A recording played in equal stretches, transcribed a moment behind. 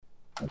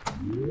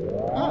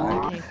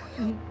Oh, okay.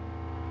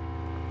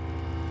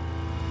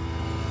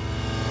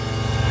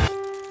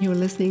 You're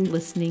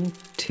listening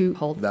to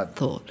Hold That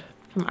Thought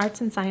from Arts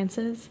and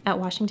Sciences at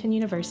Washington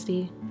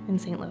University in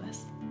St.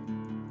 Louis.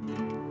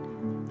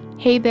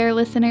 Hey there,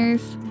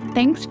 listeners.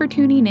 Thanks for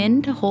tuning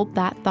in to Hold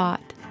That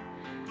Thought.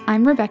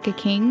 I'm Rebecca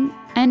King,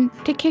 and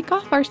to kick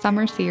off our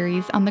summer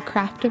series on the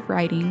craft of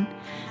writing,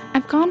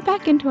 I've gone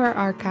back into our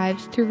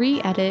archives to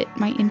re-edit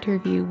my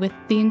interview with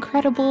the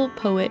incredible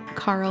poet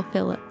Carl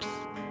Phillips.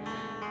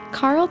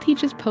 Carl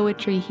teaches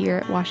poetry here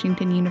at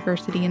Washington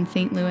University in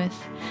St. Louis,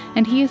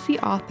 and he is the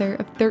author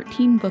of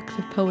 13 books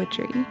of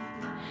poetry.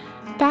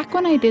 Back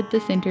when I did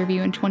this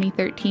interview in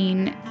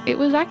 2013, it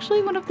was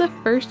actually one of the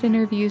first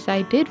interviews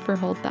I did for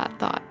Hold That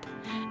Thought,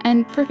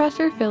 and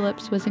Professor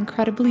Phillips was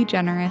incredibly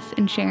generous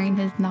in sharing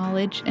his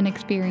knowledge and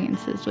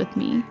experiences with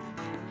me.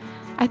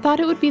 I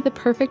thought it would be the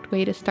perfect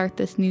way to start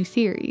this new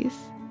series.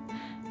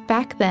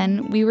 Back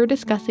then, we were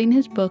discussing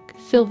his book,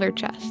 Silver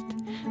Chest,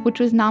 which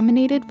was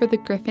nominated for the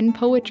Griffin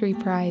Poetry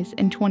Prize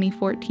in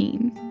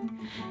 2014.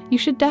 You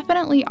should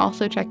definitely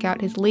also check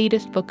out his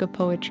latest book of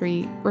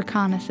poetry,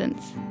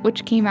 Reconnaissance,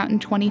 which came out in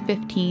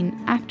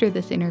 2015 after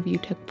this interview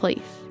took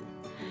place.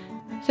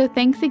 So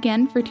thanks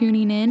again for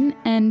tuning in,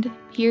 and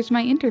here's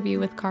my interview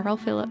with Carl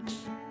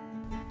Phillips.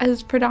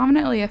 As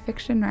predominantly a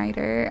fiction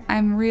writer,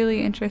 I'm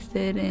really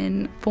interested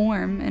in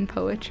form in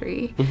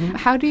poetry. Mm-hmm.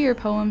 How do your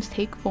poems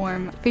take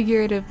form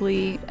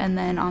figuratively and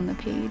then on the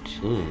page?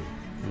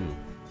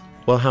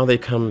 Well, how they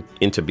come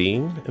into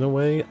being, in a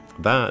way,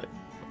 that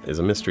is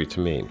a mystery to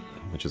me,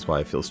 which is why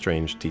I feel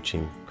strange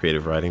teaching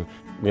creative writing.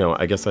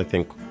 I guess I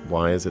think,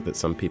 why is it that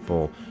some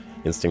people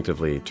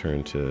instinctively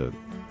turn to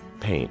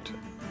paint,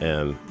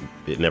 and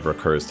it never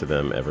occurs to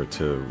them ever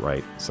to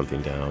write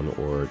something down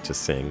or to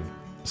sing?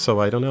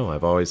 So I don't know.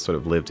 I've always sort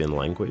of lived in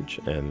language,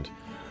 and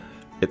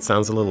it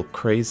sounds a little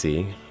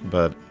crazy,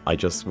 but I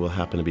just will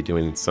happen to be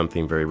doing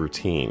something very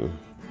routine,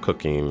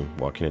 cooking,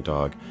 walking a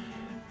dog,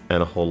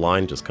 and a whole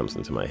line just comes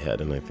into my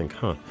head, and I think,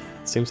 it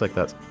seems like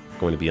that's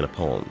going to be in a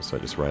poem, so I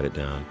just write it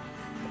down.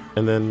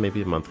 And then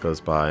maybe a month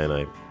goes by, and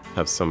I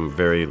have some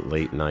very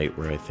late night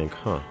where I think,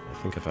 I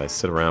think if I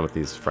sit around with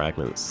these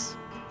fragments,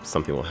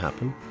 something will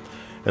happen.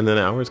 And then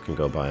hours can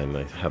go by, and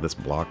I have this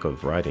block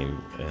of writing,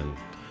 and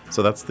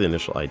so that's the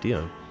initial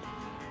idea.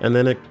 And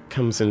then it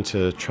comes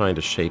into trying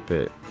to shape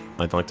it.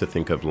 I'd like to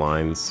think of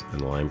lines and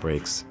line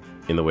breaks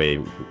in the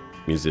way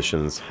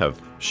musicians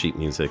have sheet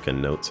music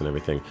and notes and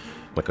everything.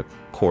 Like a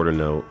quarter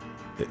note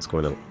is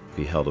going to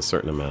be held a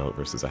certain amount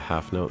versus a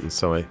half note. And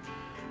so I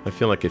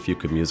feel like if you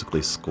could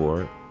musically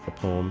score a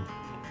poem,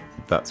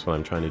 that's what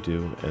I'm trying to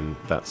do. And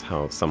that's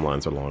how some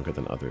lines are longer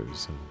than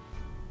others.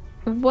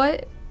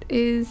 What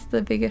is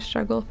the biggest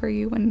struggle for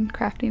you when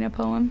crafting a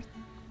poem?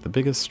 The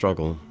biggest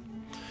struggle?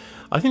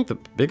 I think the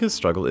biggest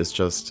struggle is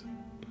just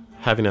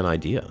having an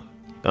idea.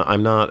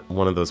 I'm not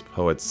one of those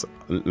poets,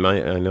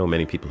 I know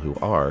many people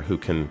who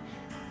can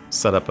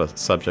set up a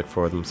subject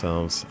for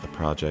themselves, a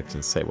project,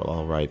 and say, well,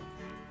 I'll write,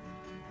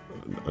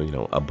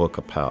 a book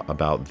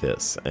about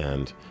this,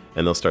 and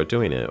they'll start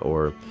doing it.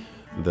 Or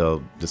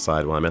they'll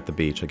decide, well, I'm at the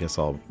beach, I guess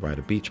I'll write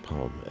a beach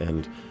poem.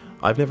 And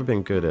I've never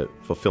been good at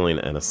fulfilling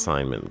an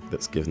assignment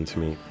that's given to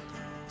me.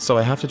 So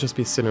I have to just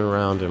be sitting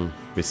around and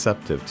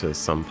receptive to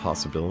some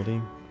possibility.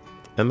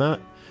 And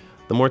that,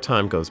 the more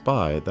time goes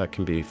by, that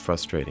can be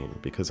frustrating,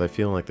 because I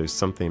feel like there's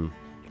something,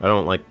 I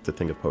don't like to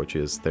think of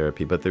poetry as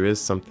therapy, but there is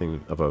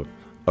something of a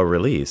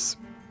release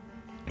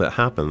that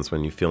happens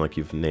when you feel like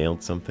you've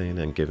nailed something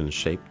and given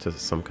shape to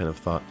some kind of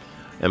thought.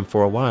 And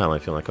for a while, I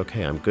feel like,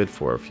 okay, I'm good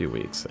for a few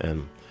weeks.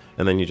 And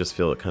then you just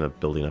feel it kind of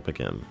building up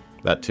again.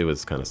 That, too,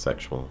 is kind of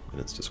sexual in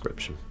its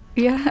description.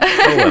 Yeah.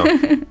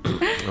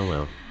 Oh,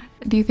 well.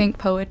 Do you think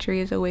poetry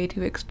is a way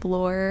to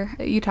explore?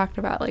 You talked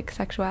about,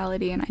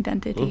 sexuality and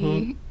identity.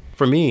 Mm-hmm.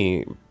 For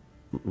me,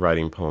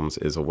 writing poems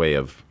is a way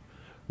of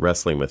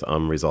wrestling with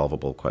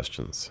unresolvable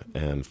questions.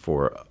 And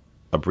for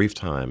a brief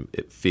time,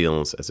 it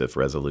feels as if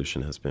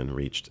resolution has been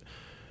reached.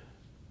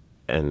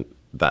 And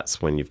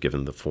that's when you've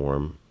given the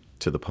form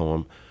to the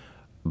poem.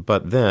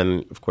 But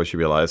then, of course, you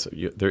realize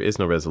there is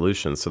no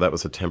resolution. So that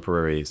was a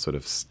temporary sort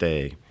of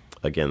stay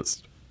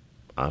against,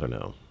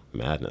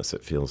 madness,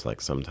 it feels like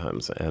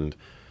sometimes. And,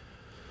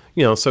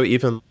 so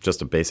even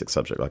just a basic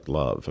subject like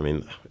love,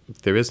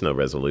 there is no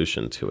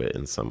resolution to it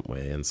in some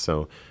way. And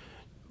so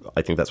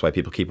I think that's why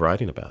people keep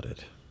writing about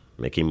it,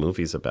 making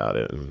movies about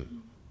it,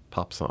 and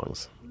pop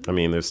songs.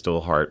 There's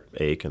still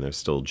heartache and there's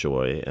still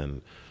joy,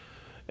 and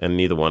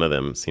neither one of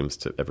them seems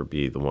to ever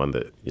be the one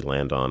that you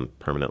land on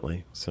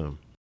permanently. So,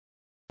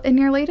 in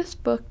your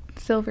latest book,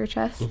 Silver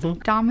Chest,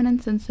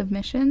 dominance and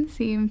submission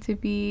seem to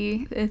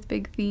be its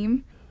big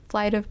theme.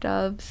 Flight of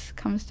Doves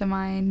comes to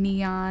mind,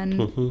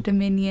 Neon,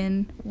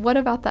 Dominion. What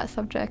about that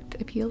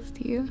subject appeals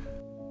to you?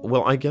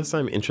 Well, I guess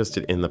I'm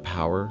interested in the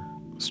power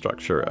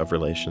structure of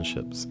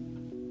relationships,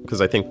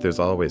 because I think there's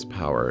always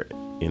power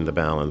in the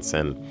balance.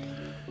 And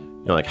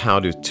how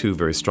do two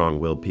very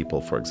strong-willed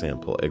people, for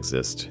example,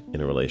 exist in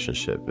a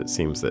relationship? It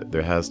seems that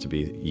there has to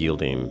be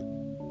yielding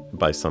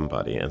by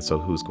somebody. And so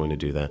who's going to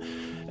do that?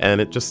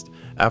 And it just,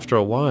 after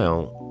a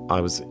while,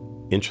 I was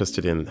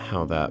interested in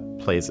how that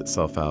plays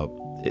itself out.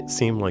 It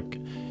seemed like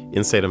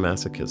in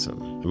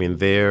sadomasochism. I mean,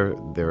 there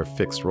are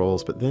fixed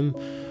roles, but then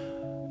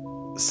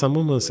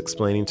someone was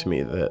explaining to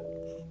me that,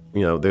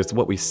 there's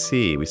what we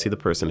see. We see the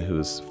person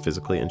who's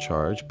physically in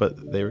charge,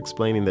 but they're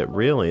explaining that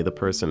really the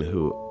person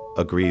who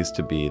agrees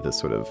to be the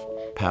sort of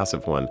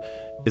passive one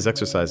is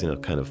exercising a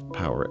kind of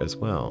power as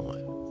well,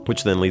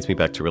 which then leads me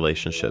back to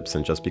relationships.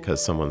 And just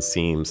because someone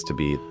seems to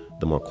be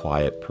the more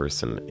quiet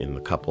person in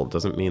the couple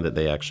doesn't mean that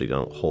they actually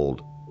don't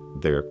hold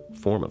their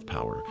form of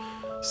power.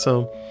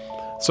 So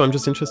I'm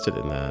just interested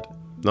in that,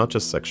 not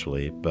just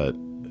sexually, but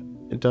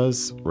it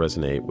does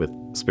resonate with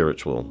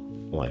spiritual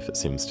life, it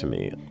seems to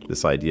me.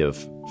 This idea of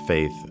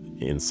faith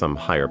in some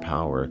higher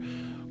power,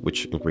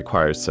 which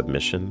requires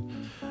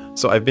submission.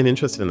 So I've been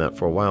interested in that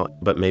for a while,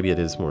 but maybe it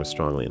is more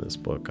strongly in this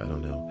book, I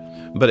don't know.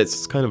 But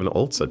it's kind of an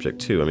old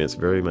subject too. I mean, it's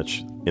very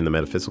much in the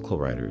metaphysical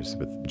writers,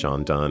 with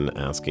John Donne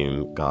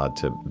asking God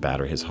to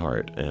batter his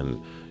heart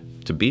and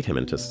to beat him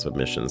into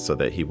submission so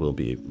that he will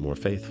be more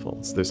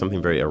faithful. So there's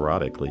something very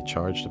erotically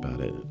charged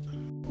about it.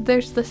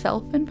 There's the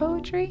self in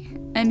poetry,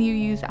 and you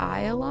use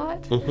I a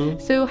lot. Mm-hmm.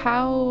 So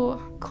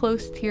how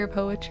close to your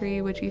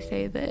poetry would you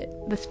say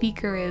that the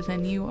speaker is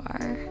and you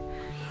are?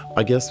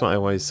 I guess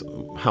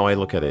how I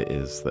look at it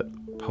is that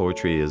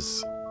poetry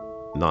is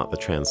not the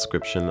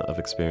transcription of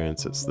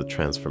experience, it's the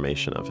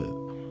transformation of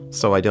it.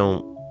 So I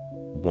don't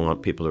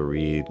want people to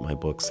read my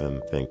books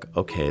and think,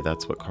 okay,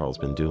 that's what Carl's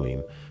been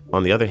doing.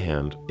 On the other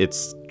hand,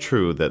 it's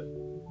true that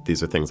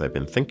these are things I've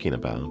been thinking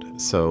about.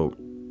 So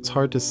it's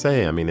hard to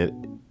say. I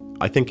mean,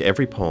 I think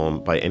every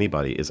poem by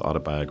anybody is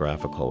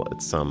autobiographical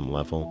at some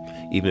level.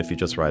 Even if you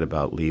just write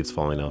about leaves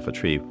falling off a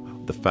tree,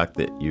 the fact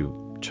that you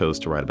chose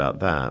to write about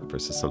that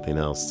versus something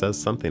else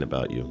says something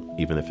about you,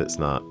 even if it's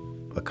not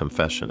a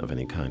confession of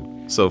any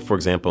kind. So, for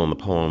example, in the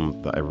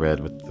poem that I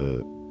read with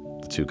the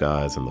two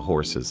guys and the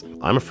horses,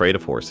 I'm afraid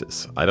of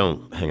horses. I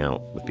don't hang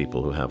out with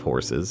people who have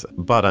horses,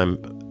 but I'm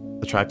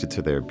attracted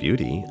to their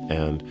beauty,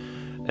 and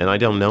I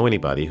don't know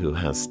anybody who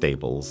has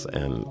stables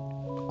and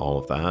all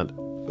of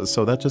that.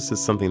 So that just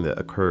is something that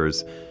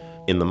occurs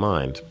in the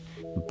mind.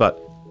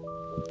 But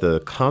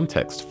the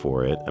context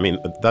for it, I mean,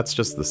 that's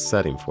just the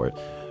setting for it,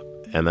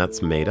 and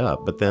that's made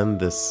up. But then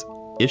this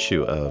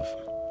issue of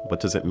what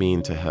does it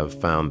mean to have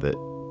found that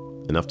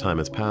enough time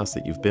has passed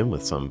that you've been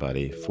with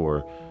somebody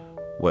for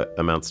what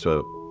amounts to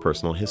a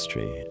personal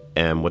history?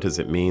 And what does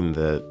it mean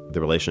that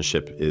the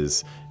relationship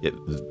it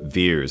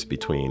veers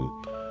between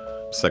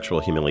sexual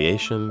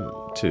humiliation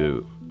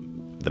to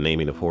the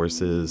naming of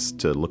horses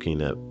to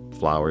looking at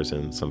flowers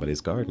in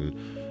somebody's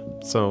garden?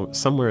 So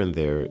somewhere in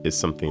there is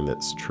something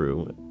that's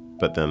true,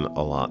 but then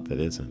a lot that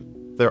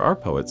isn't. There are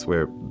poets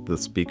where the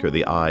speaker,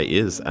 the I,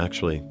 is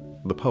actually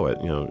the poet.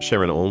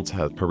 Sharon Olds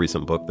has her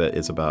recent book that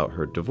is about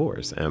her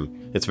divorce,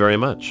 and it's very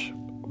much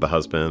the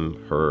husband,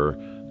 her,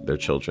 their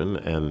children,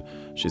 and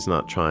she's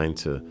not trying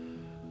to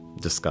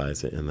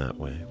disguise it in that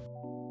way.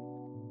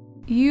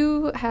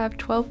 You have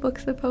 12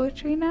 books of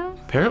poetry now?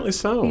 Apparently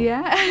so.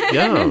 Yeah.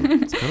 Yeah,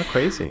 it's kind of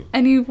crazy.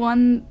 And you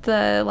won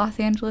the Los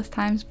Angeles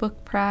Times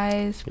Book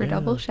Prize for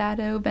Double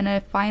Shadow, been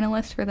a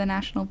finalist for the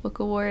National Book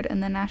Award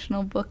and the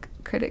National Book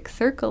Critics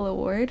Circle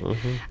Award.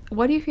 Mm-hmm.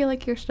 What do you feel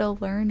like you're still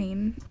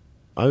learning?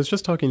 I was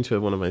just talking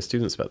to one of my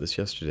students about this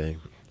yesterday.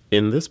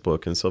 In this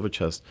book, in Silver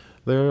Chest,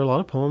 there are a lot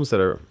of poems that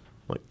are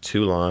like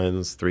 2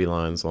 lines, 3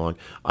 lines long.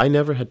 I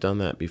never had done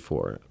that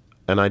before.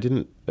 And I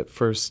didn't at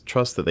first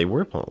trust that they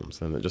were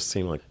poems. And it just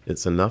seemed like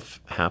it's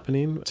enough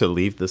happening to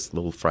leave this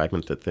little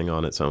fragmented thing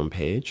on its own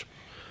page.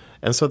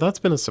 And so that's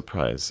been a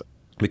surprise,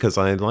 because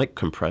I like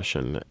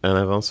compression. And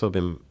I've also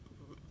been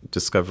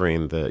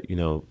discovering that,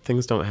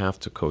 things don't have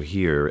to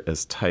cohere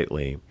as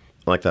tightly.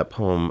 Like that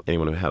poem,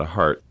 Anyone Who Had a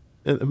Heart,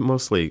 it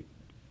mostly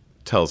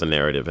tells a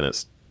narrative and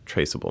it's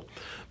traceable.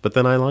 But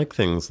then I like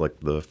things like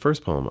the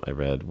first poem I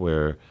read,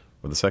 or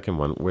the second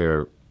one,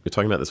 where you're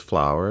talking about this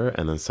flower,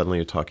 and then suddenly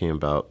you're talking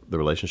about the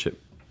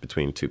relationship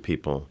between two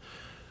people.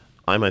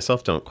 I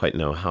myself don't quite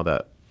know how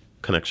that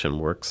connection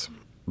works,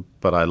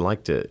 but I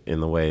liked it in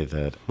the way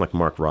that, like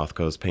Mark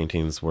Rothko's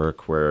paintings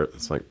work, where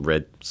it's like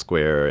red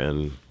square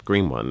and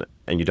green one,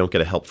 and you don't get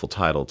a helpful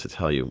title to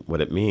tell you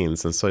what it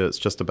means. And so it's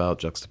just about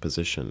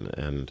juxtaposition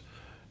and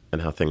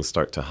how things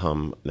start to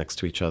hum next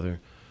to each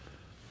other.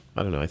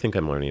 I don't know. I think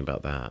I'm learning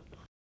about that.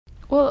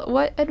 Well,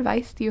 what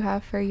advice do you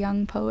have for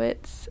young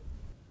poets?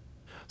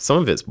 Some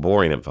of it's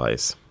boring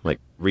advice, like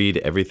read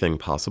everything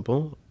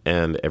possible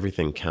and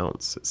everything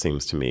counts, it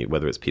seems to me,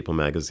 whether it's People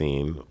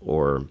magazine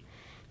or,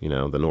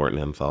 the Norton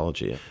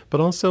Anthology. But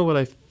also what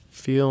I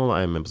feel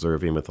I'm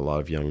observing with a lot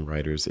of young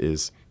writers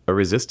is a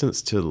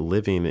resistance to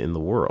living in the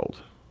world.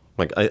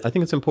 Like, I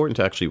think it's important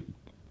to actually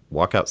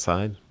walk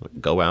outside,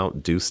 go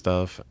out, do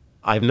stuff.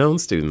 I've known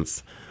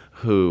students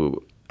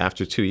who,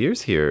 after 2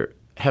 years here,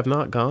 have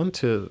not gone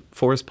to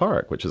Forest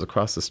Park, which is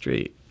across the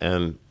street.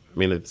 And,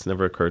 it's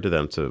never occurred to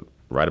them to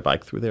ride a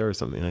bike through there or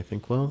something. I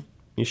think, well,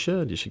 you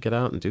should get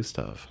out and do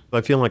stuff.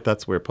 I feel like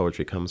that's where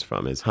poetry comes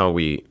from, is how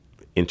we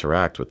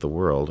interact with the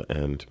world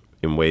and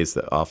in ways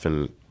that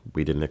often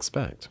we didn't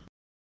expect.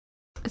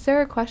 Is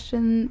there a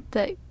question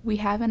that we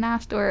haven't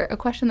asked, or a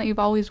question that you've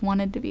always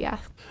wanted to be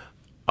asked?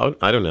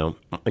 I don't know.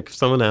 Like if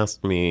someone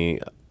asked me,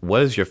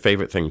 what is your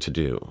favorite thing to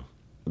do?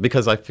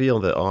 Because I feel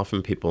that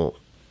often people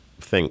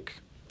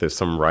think there's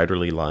some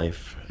writerly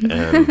life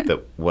and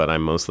that what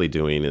I'm mostly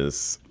doing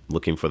is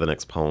looking for the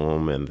next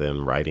poem and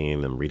then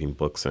writing and reading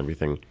books and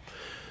everything.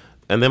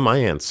 And then my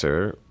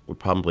answer would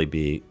probably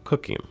be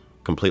cooking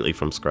completely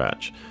from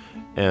scratch.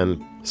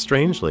 And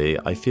strangely,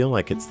 I feel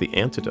like it's the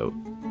antidote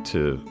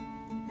to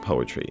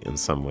poetry in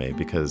some way,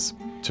 because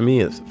to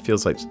me it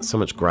feels like so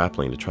much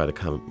grappling to try to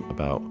come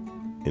about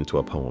into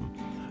a poem.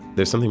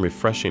 There's something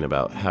refreshing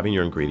about having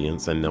your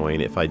ingredients and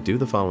knowing if I do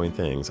the following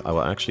things, I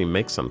will actually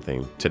make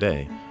something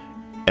today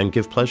and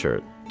give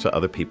pleasure to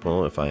other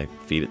people if I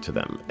feed it to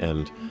them.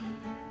 And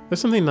there's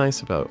something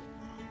nice about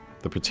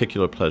the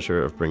particular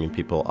pleasure of bringing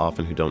people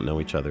often who don't know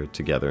each other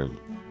together,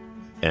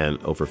 and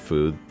over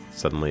food,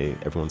 suddenly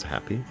everyone's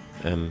happy.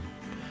 And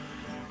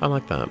I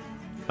like that.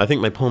 I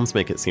think my poems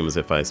make it seem as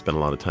if I spend a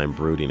lot of time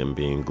brooding and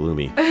being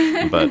gloomy,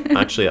 but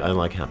actually I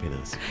like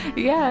happiness.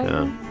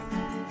 Yeah.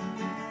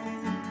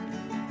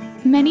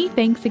 Many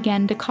thanks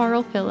again to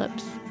Carl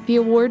Phillips, the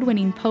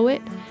award-winning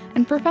poet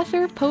and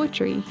professor of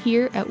poetry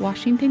here at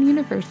Washington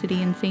University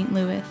in St.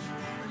 Louis.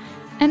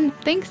 And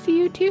thanks to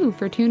you too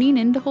for tuning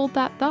in to Hold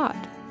That Thought.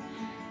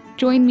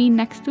 Join me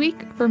next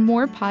week for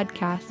more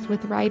podcasts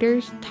with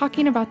writers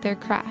talking about their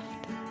craft.